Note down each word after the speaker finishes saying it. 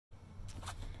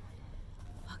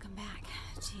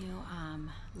to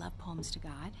Love Poems to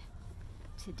God.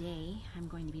 Today I'm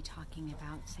going to be talking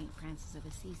about St. Francis of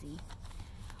Assisi.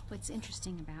 What's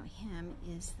interesting about him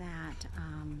is that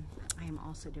I am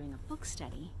also doing a book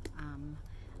study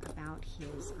about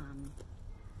his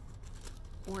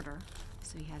order.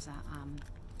 So he has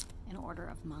an order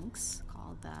of monks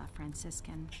called the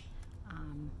Franciscan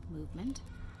movement,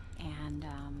 and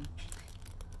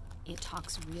it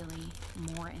talks really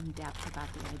more in depth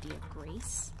about the idea of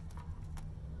grace.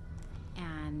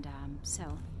 And so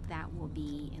that will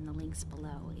be in the links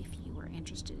below if you are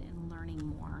interested in learning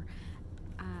more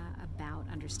about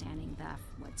understanding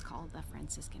what's called the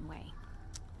Franciscan way.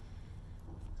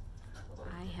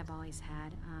 I have always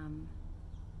had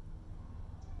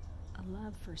a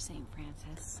love for St.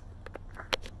 Francis,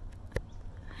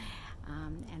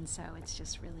 and so it's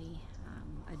just really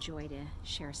a joy to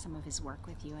share some of his work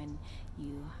with you, and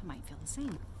you might feel the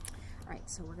same. All right,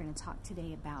 so we're going to talk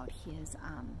today about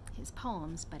his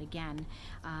poems, but again,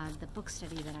 the book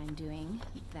study that I'm doing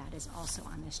that is also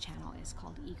on this channel is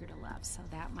called Eager to Love, so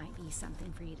that might be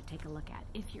something for you to take a look at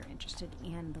if you're interested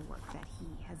in the work that he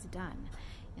has done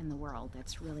in the world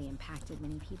that's really impacted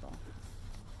many people.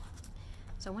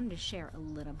 So I wanted to share a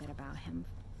little bit about him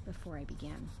before I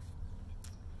begin.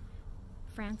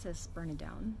 Francis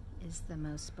Bernardone is the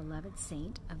most beloved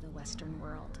saint of the Western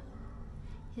world.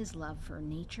 His love for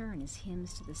nature and his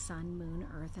hymns to the sun, moon,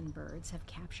 earth, and birds have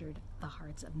captured the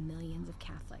hearts of millions of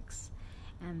Catholics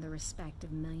and the respect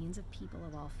of millions of people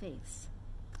of all faiths.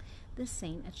 This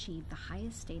saint achieved the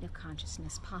highest state of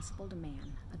consciousness possible to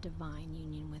man, a divine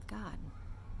union with God.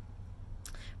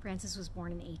 Francis was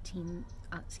born in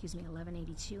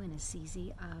 1182 in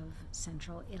Assisi of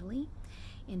central Italy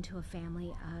into a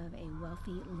family of a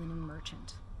wealthy linen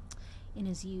merchant. In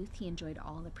his youth, he enjoyed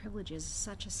all the privileges of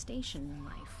such a station in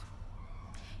life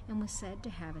and was said to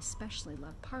have especially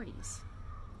loved parties.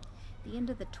 The end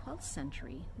of the 12th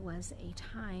century was a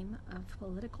time of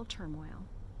political turmoil,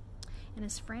 and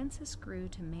as Francis grew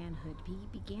to manhood, he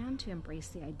began to embrace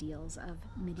the ideals of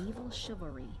medieval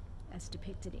chivalry as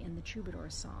depicted in the troubadour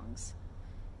songs,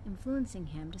 influencing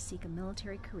him to seek a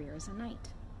military career as a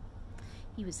knight.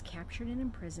 He was captured and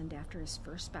imprisoned after his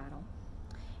first battle,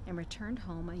 and returned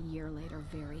home a year later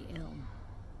very ill.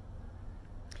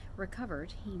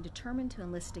 Recovered, he determined to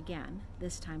enlist again,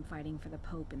 this time fighting for the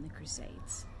Pope in the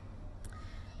Crusades.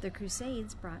 The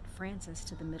Crusades brought Francis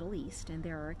to the Middle East, and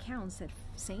there are accounts that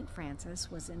St.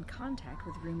 Francis was in contact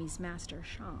with Rumi's master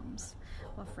Shams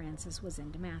while Francis was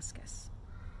in Damascus.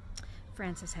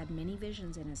 Francis had many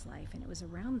visions in his life, and it was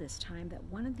around this time that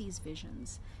one of these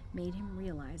visions made him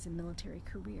realize a military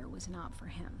career was not for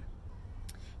him.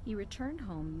 He returned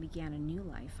home and began a new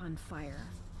life on fire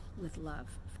with love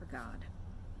for God.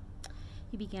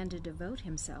 He began to devote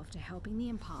himself to helping the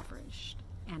impoverished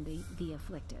and the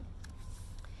afflicted.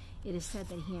 It is said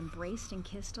that he embraced and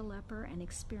kissed a leper and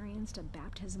experienced a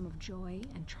baptism of joy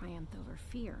and triumph over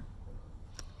fear.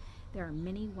 There are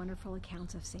many wonderful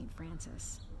accounts of St.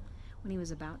 Francis. When he was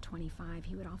about 25,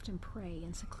 he would often pray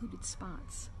in secluded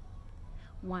spots.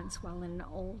 Once, while in an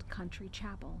old country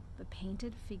chapel, the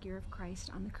painted figure of Christ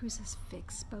on the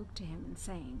crucifix spoke to him and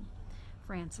saying,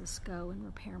 "Francis, go and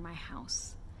repair my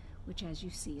house, which as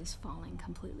you see is falling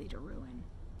completely to ruin."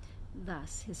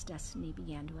 Thus his destiny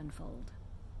began to unfold.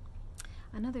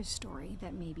 Another story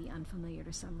that may be unfamiliar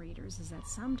to some readers is that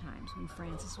sometimes when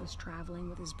Francis was traveling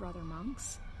with his brother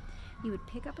monks, he would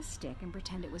pick up a stick and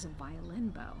pretend it was a violin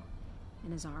bow,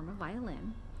 in his arm a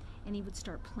violin, and he would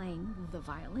start playing the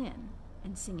violin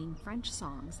and singing French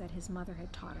songs that his mother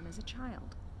had taught him as a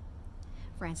child.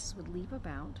 Francis would leap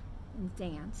about and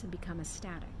dance and become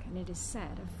ecstatic, and it is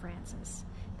said of Francis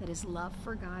that his love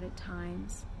for God at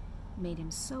times made him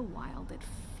so wild that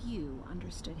few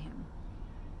understood him.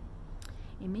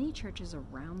 In many churches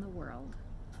around the world,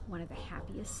 one of the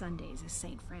happiest Sundays is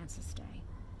St. Francis Day,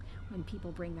 when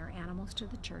people bring their animals to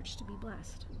the church to be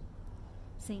blessed.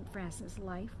 St. Francis'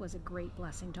 life was a great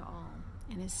blessing to all,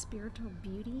 and his spiritual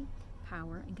beauty,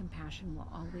 power, and compassion will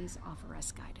always offer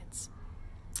us guidance.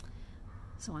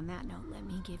 So on that note, let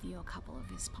me give you a couple of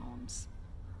his poems.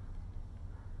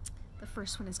 The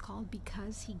first one is called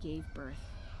Because He Gave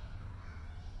Birth.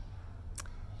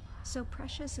 So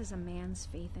precious is a man's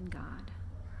faith in God,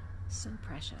 so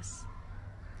precious.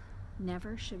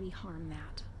 Never should we harm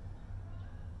that,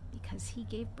 because he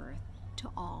gave birth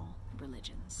to all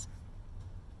religions.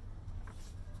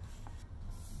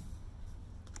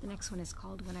 The next one is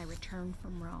called When I Returned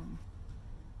from Rome.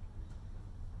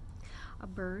 A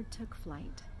bird took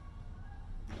flight,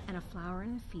 and a flower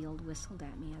in the field whistled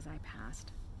at me as I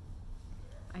passed.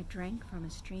 I drank from a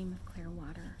stream of clear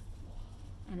water,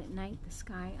 and at night the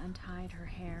sky untied her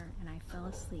hair, and I fell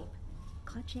asleep,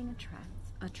 clutching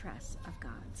a tress of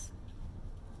gods.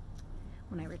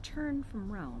 When I returned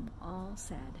from Rome, all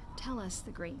said, "Tell us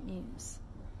the great news."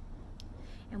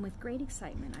 And with great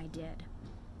excitement I did.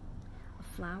 A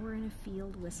flower in a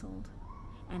field whistled,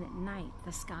 and at night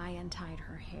the sky untied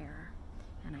her hair,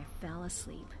 and I fell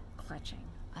asleep, clutching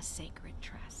a sacred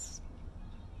tress.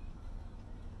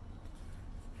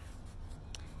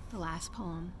 The last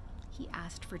poem, he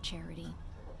asked for charity.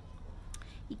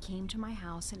 He came to my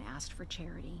house and asked for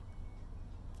charity,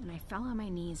 and I fell on my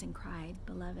knees and cried,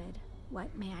 "Beloved,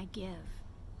 what may I give?"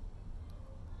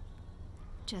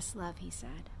 "Just love," he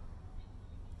said.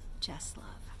 "Just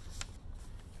love."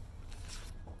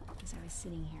 As I was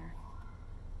sitting here,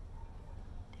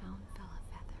 down fell a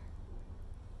feather.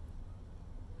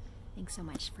 Thanks so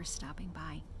much for stopping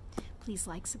by. Please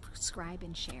like, subscribe,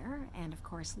 and share, and of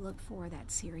course look for that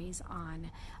series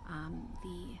on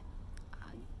the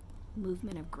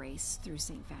movement of grace through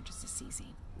St. Francis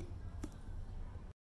Assisi.